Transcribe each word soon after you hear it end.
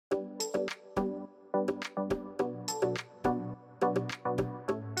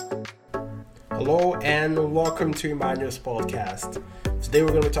Hello and welcome to Emmanuel's podcast. Today we're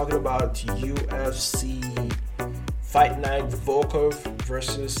going to be talking about UFC Fight Night, Volkov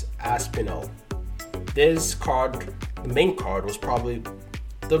Vs Aspinall. This card, the main card, was probably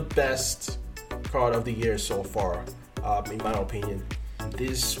the best card of the year so far, in my opinion.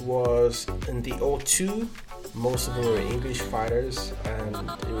 This was in the O2. Most of them were English fighters, and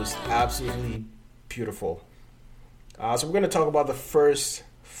it was absolutely beautiful. So we're going to talk about the first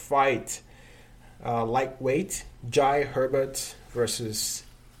fight, lightweight, Jai Herbert versus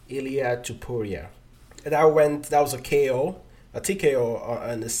Ilia Topuria. That was a TKO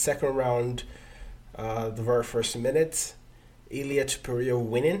in the second round, the very first minute. Ilia Topuria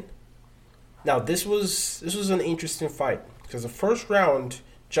winning. Now this was an interesting fight because the first round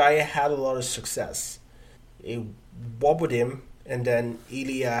Jai had a lot of success. It wobbled him, and then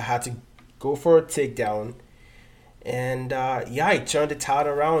Ilia had to go for a takedown. And he turned the tide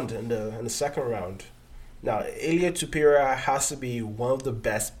around in the second round. Now, Ilia Topuria has to be one of the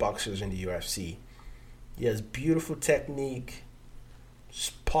best boxers in the UFC. He has beautiful technique,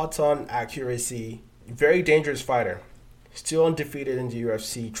 spot-on accuracy, very dangerous fighter. Still undefeated in the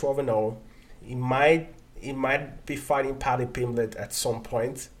UFC, 12-0. He might be fighting Paddy Pimblett at some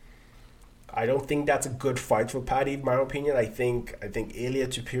point. I don't think that's a good fight for Paddy, in my opinion. I think Ilia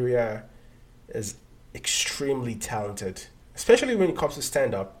Topuria is extremely talented, especially when it comes to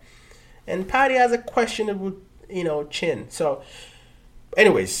stand-up. And Paddy has a questionable, chin. So,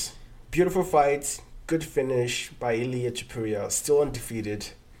 anyways, beautiful fight, good finish by Ilia Topuria, still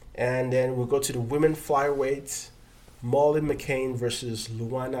undefeated. And then we'll go to the women flyweight, Molly McCain versus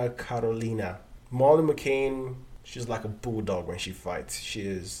Luana Carolina. Molly McCain, she's like a bulldog when she fights. She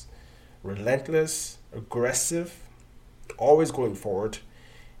is relentless, aggressive, always going forward.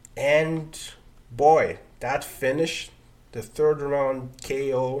 And boy, that finish, the third round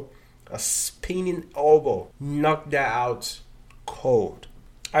KO, a spinning elbow, knocked that out cold.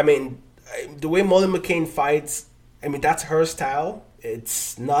 I mean, the way Molly McCain fights, that's her style.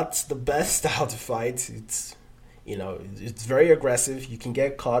 It's not the best style to fight. It's very aggressive. You can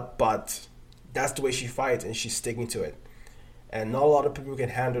get caught, but that's the way she fights, and she's sticking to it. And not a lot of people can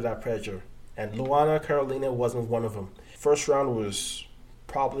handle that pressure. And Luana Carolina wasn't one of them. First round was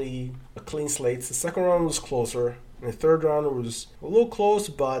probably a clean slate. The second round was closer. And the third round was a little close,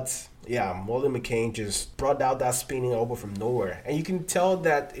 but Molly McCain just brought out that spinning elbow from nowhere. And you can tell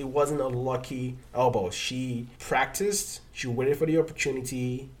that it wasn't a lucky elbow. She practiced, she waited for the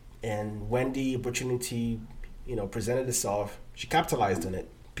opportunity, and when the opportunity, presented itself, she capitalized on it.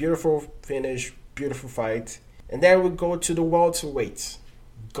 Beautiful finish, beautiful fight. And then we go to the welterweight,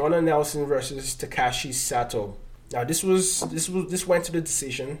 Gunnar Nelson versus Takashi Sato. Now this went to the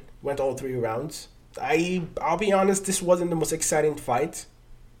decision, went all three rounds. I'll be honest, this wasn't the most exciting fight,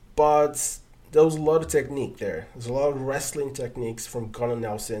 but there was a lot of technique there. There's a lot of wrestling techniques from Gunnar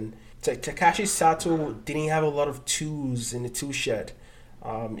Nelson. Takashi Sato didn't have a lot of twos in the two shed.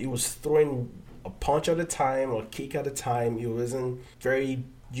 He was throwing a punch at a time or a kick at a time. He wasn't very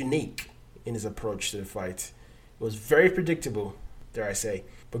unique in his approach to the fight. It was very predictable, dare I say.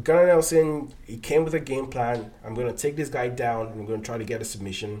 But Gunnar Nelson, he came with a game plan. I'm going to take this guy down, and I'm going to try to get a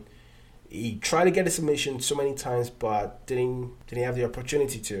submission. He tried to get a submission so many times, but didn't have the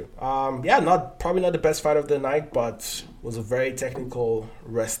opportunity to. Probably not the best fight of the night, but was a very technical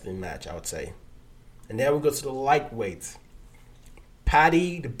wrestling match, I would say. And then we go to the lightweight,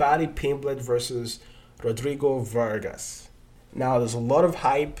 Paddy Pimblett versus Rodrigo Vargas. Now, there's a lot of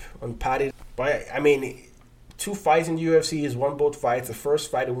hype on Paddy, but two fights in the UFC. He's won both fights. The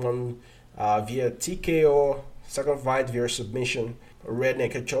first fight he won via TKO. Second fight via submission, a rear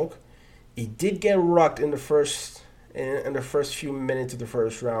naked choke. He did get rocked in the first few minutes of the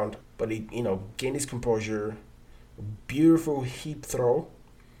first round, but he gained his composure. A beautiful heap throw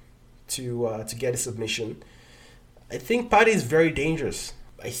to get a submission. I think Paddy is very dangerous.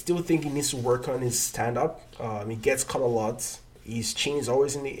 I still think he needs to work on his stand-up. He gets caught a lot. His chin is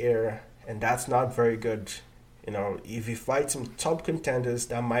always in the air, and that's not very good. If he fights some top contenders,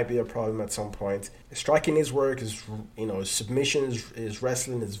 that might be a problem at some point. His striking his work, his submission, his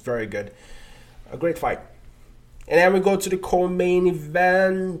wrestling is very good. A great fight. And then we go to the co-main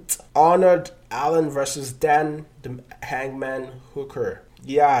event, Arnold Allen versus Dan the Hangman Hooker.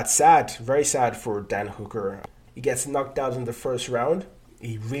 Yeah, it's sad, very sad for Dan Hooker. He gets knocked out in the first round.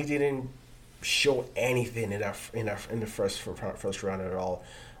 He really didn't show anything in the first round at all.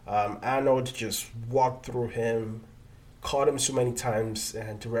 Arnold just walked through him, caught him so many times,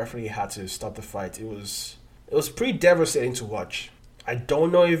 and the referee had to stop the fight. It was pretty devastating to watch. I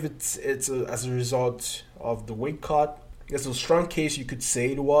don't know if it's as a result of the weight cut. There's a strong case you could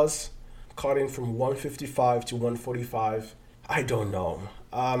say it was, cutting from 155 to 145. I don't know.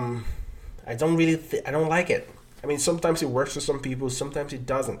 I don't like it. I mean, sometimes it works for some people, sometimes it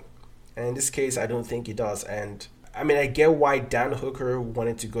doesn't. And in this case, I don't think it does. And I mean, I get why Dan Hooker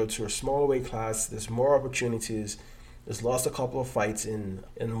wanted to go to a smaller weight class. There's more opportunities. He's lost a couple of fights in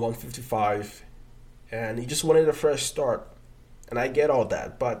 155, and he just wanted a fresh start. And I get all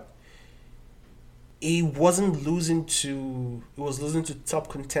that, but he was losing to top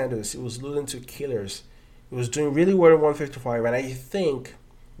contenders. He was losing to killers. He was doing really well at 155, and I think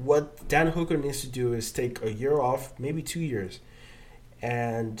what Dan Hooker needs to do is take a year off, maybe 2 years,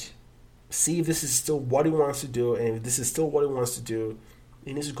 and see if this is still what he wants to do. And if this is still what he wants to do,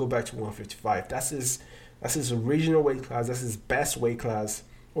 he needs to go back to 155. That's his original weight class. That's his best weight class.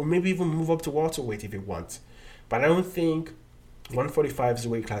 Or maybe even move up to welterweight if he wants. But I don't think 145 is the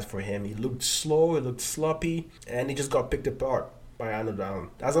weight class for him. He looked slow, he looked sloppy, and he just got picked apart by Arnold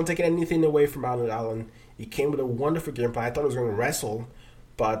Allen. That's not taking anything away from Arnold Allen. He came with a wonderful game plan. I thought he was going to wrestle,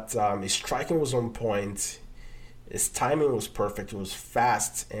 but his striking was on point. His timing was perfect. It was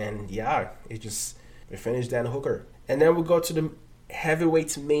fast. And yeah, we finished Dan Hooker. And then we go to the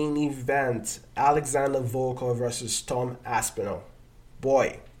heavyweight main event. Alexander Volkov versus Tom Aspinall.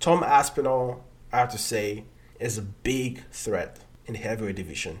 Boy, Tom Aspinall, I have to say, is a big threat in the heavyweight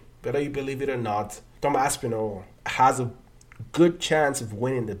division. Whether you believe it or not, Tom Aspinall has a good chance of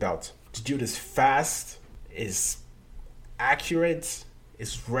winning the belt. The dude is fast, is accurate,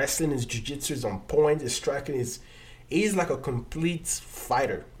 his wrestling, his jiu-jitsu is on point, his striking is... He's like a complete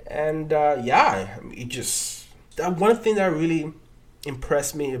fighter. And one thing that really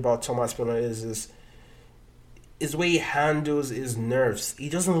impressed me about Tom Aspinall is the way he handles his nerves. He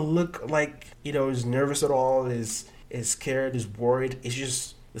doesn't look like, he's nervous at all, is scared, is worried. It's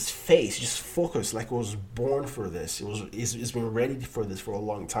just his face, just focused, like he was born for this. He's been ready for this for a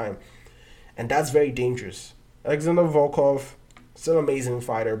long time. And that's very dangerous. Alexander Volkov, still an amazing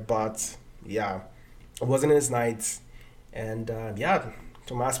fighter, but yeah, it wasn't his night. And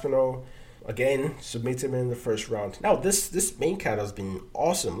Tom Aspinall again submitted him in the first round. Now this main card has been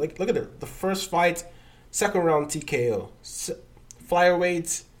awesome. Look at it. The first fight, second round TKO,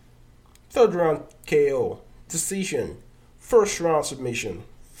 flyweight, third round KO, decision, first round submission,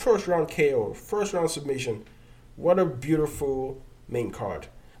 first round KO, first round submission. What a beautiful main card.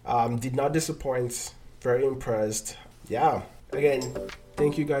 Did not disappoint. Very impressed. Yeah. Again,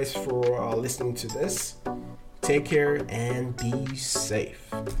 thank you guys for listening to this. Take care and be safe.